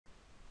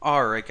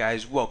Alright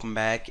guys, welcome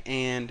back,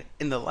 and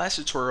in the last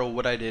tutorial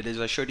what I did is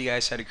I showed you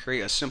guys how to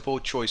create a simple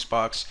choice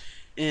box,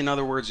 in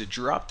other words a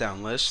drop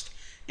down list.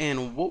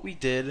 And what we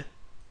did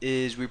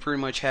is we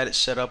pretty much had it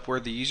set up where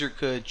the user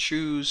could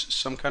choose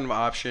some kind of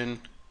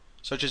option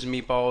such as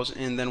meatballs,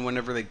 and then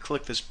whenever they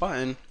click this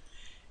button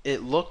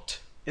it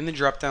looked in the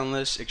drop down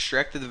list,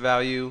 extracted the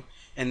value,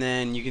 and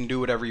then you can do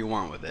whatever you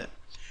want with it.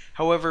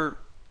 However,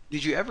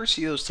 did you ever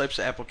see those types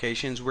of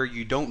applications where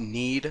you don't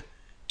need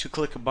to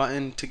click a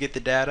button to get the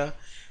data?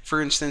 For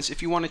instance,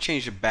 if you want to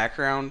change the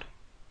background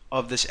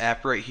of this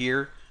app right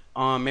here,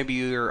 maybe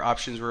your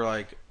options were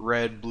like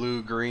red,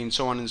 blue, green,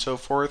 so on and so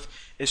forth.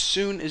 As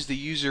soon as the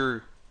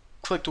user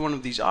clicked one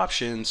of these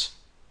options,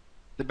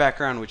 the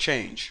background would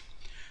change.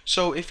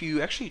 So if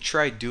you actually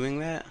tried doing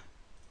that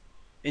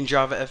in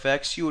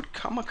JavaFX, you would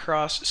come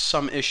across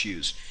some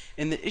issues.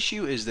 And the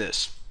issue is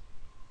this.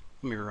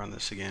 Let me run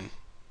this again.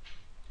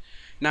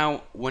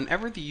 Now,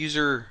 whenever the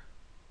user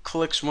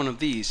clicks one of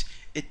these,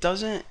 it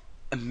doesn't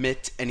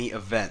emit any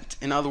event.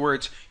 In other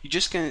words, you're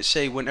just going to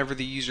say whenever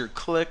the user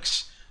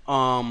clicks,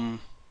 I'll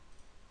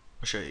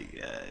show you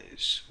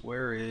guys.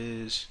 Where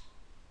is...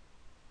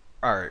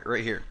 Alright,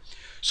 right here.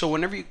 So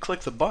whenever you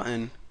click the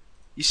button,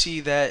 you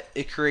see that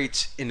it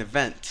creates an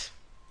event.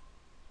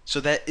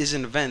 So that is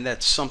an event,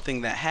 that's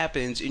something that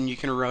happens, and you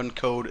can run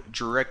code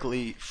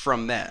directly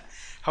from that.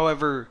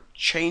 However,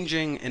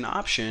 changing an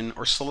option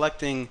or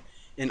selecting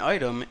an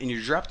item in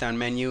your drop-down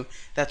menu,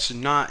 that's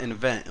not an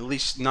event, at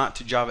least not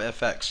to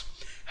JavaFX.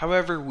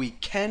 However, we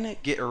can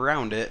get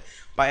around it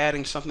by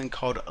adding something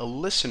called a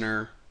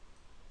listener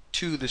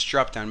to this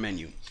drop-down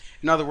menu.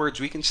 In other words,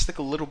 we can stick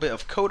a little bit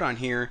of code on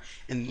here,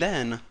 and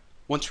then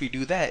once we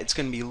do that, it's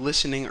going to be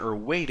listening or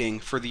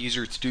waiting for the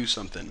user to do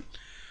something.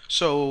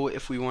 So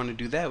if we want to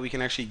do that, we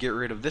can actually get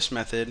rid of this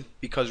method,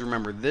 because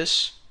remember,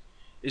 this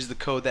is the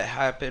code that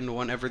happened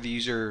whenever the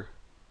user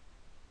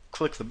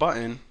click the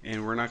button,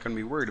 and we're not going to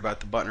be worried about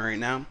the button right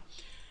now.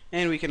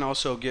 And we can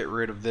also get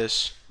rid of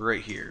this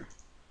right here.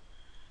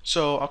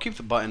 So I'll keep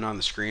the button on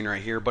the screen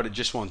right here, but it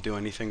just won't do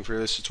anything for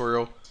this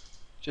tutorial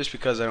just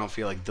because I don't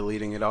feel like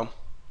deleting it all.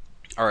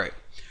 Alright,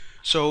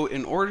 so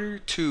in order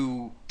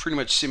to pretty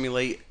much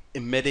simulate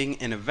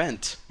emitting an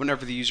event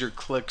whenever the user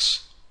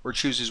clicks or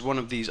chooses one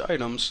of these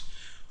items,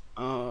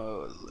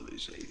 let me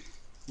see,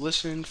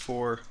 listen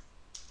for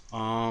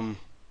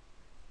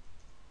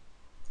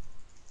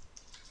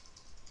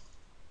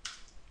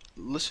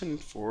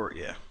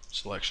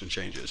selection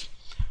changes.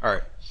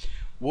 Alright,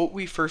 what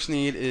we first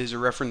need is a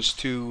reference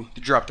to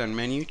the drop down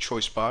menu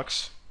choice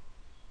box.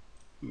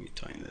 Let me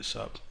tighten this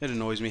up, it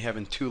annoys me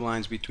having two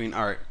lines between.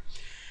 Alright,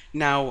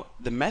 now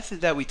the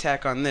method that we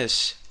tack on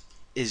this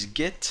is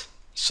get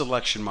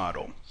selection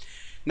model.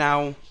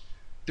 Now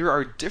there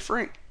are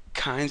different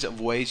kinds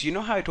of ways. You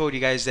know how I told you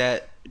guys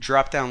that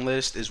drop down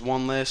list is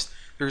one list,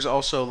 there's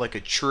also like a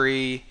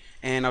tree,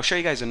 and I'll show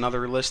you guys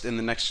another list in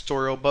the next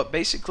tutorial, but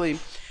basically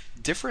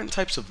different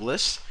types of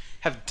lists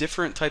have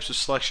different types of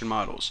selection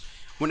models.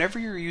 Whenever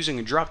you're using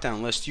a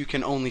drop-down list, you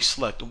can only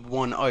select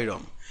one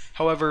item.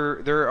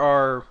 However, there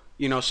are,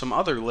 some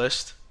other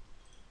lists.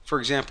 For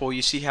example,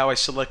 you see how I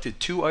selected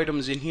two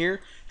items in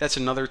here? That's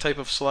another type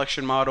of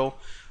selection model.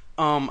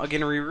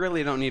 Again, we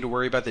really don't need to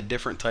worry about the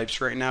different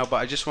types right now, but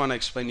I just want to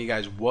explain to you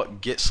guys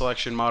what get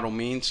selection model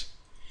means.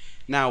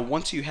 Now,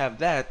 once you have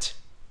that,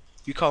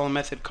 you call a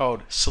method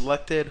called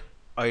selected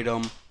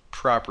item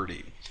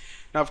property.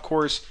 Now, of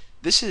course,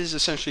 this is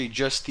essentially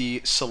just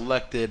the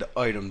selected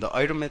item. The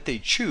item that they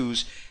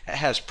choose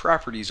has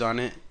properties on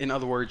it. In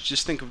other words,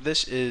 just think of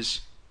this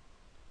as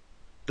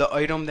the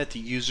item that the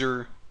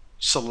user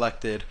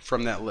selected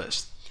from that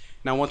list.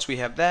 Now once we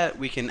have that,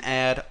 we can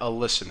add a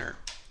listener.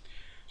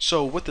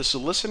 So what this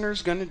listener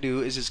is going to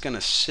do is it's going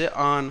to sit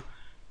on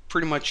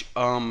pretty much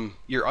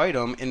your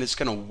item, and it's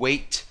going to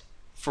wait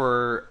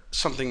for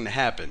something to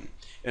happen.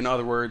 In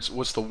other words,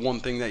 what's the one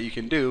thing that you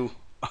can do?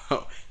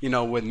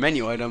 With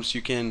menu items,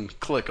 you can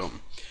click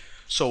them.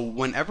 So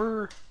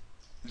whenever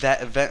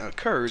that event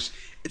occurs,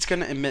 it's going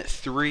to emit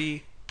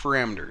three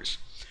parameters.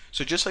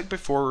 So just like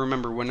before,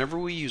 remember, whenever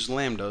we use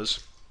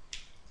lambdas,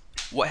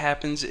 what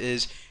happens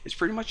is it's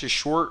pretty much a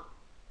short,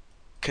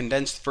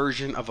 condensed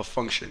version of a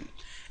function.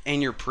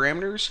 And your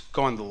parameters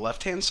go on the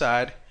left-hand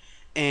side,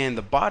 and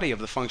the body of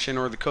the function,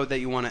 or the code that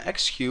you want to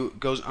execute,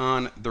 goes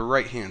on the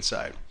right-hand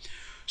side.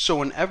 So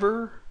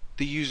whenever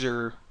the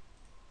user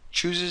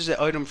chooses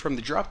the item from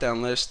the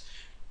drop-down list,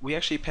 we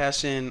actually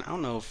pass in, I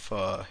don't know if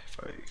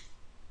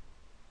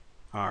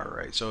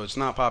alright, so it's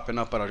not popping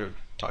up, but I'll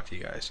talk to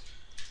you guys.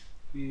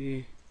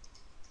 The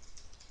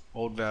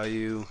old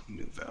value,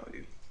 new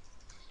value.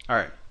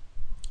 Alright,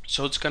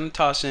 so it's going to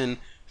toss in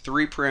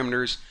three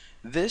parameters.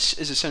 This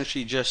is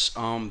essentially just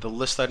the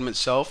list item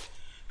itself,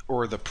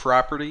 or the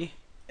property.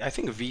 I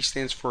think V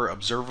stands for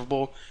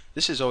observable.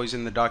 This is always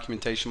in the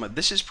documentation, but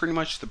this is pretty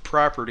much the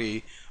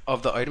property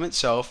of the item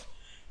itself.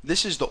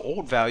 This is the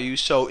old value,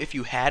 so if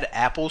you had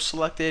apples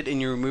selected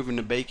and you're moving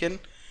to bacon,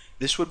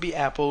 this would be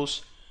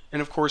apples.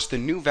 And of course the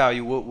new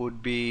value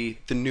would be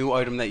the new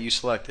item that you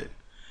selected.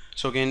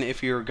 So again,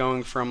 if you're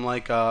going from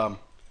like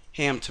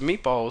ham to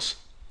meatballs,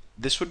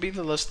 this would be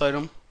the list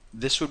item,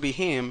 this would be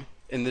ham,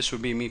 and this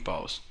would be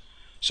meatballs.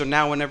 So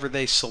now whenever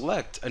they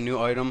select a new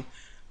item,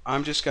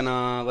 I'm just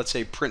gonna, let's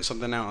say, print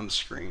something out on the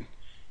screen.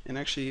 And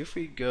actually, if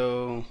we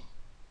go,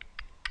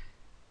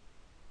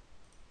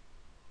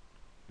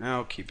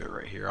 I'll keep it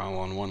right here all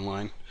on one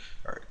line.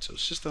 Alright, so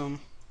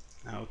system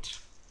out,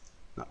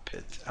 not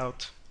pit,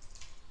 out,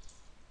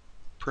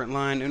 print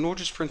line, and we'll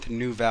just print the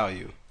new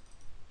value,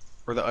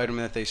 or the item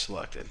that they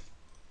selected.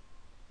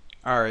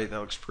 Alright, that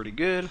looks pretty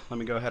good. Let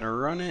me go ahead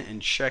and run it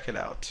and check it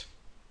out.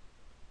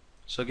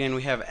 So again,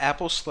 we have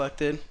apple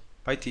selected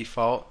by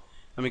default.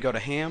 Let me go to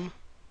ham,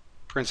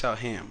 prints out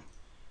ham.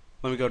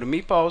 Let me go to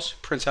meatballs,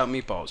 prints out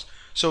meatballs.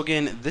 So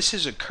again, this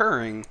is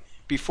occurring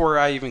before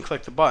I even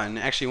click the button.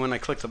 Actually, when I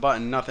click the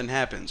button, nothing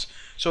happens.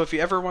 So if you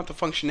ever want the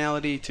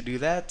functionality to do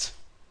that,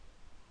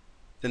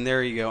 then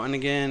there you go. And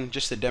again,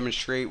 just to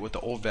demonstrate what the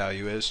old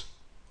value is.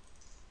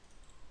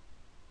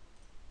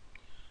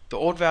 The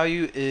old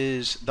value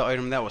is the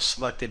item that was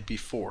selected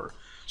before.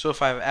 So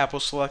if I have apple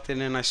selected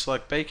and I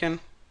select bacon,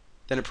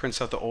 then it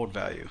prints out the old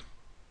value.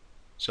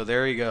 So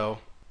there you go.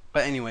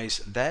 But anyways,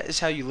 that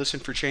is how you listen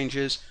for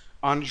changes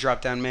on the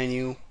drop down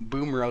menu.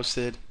 Boom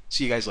roasted.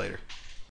 See you guys later.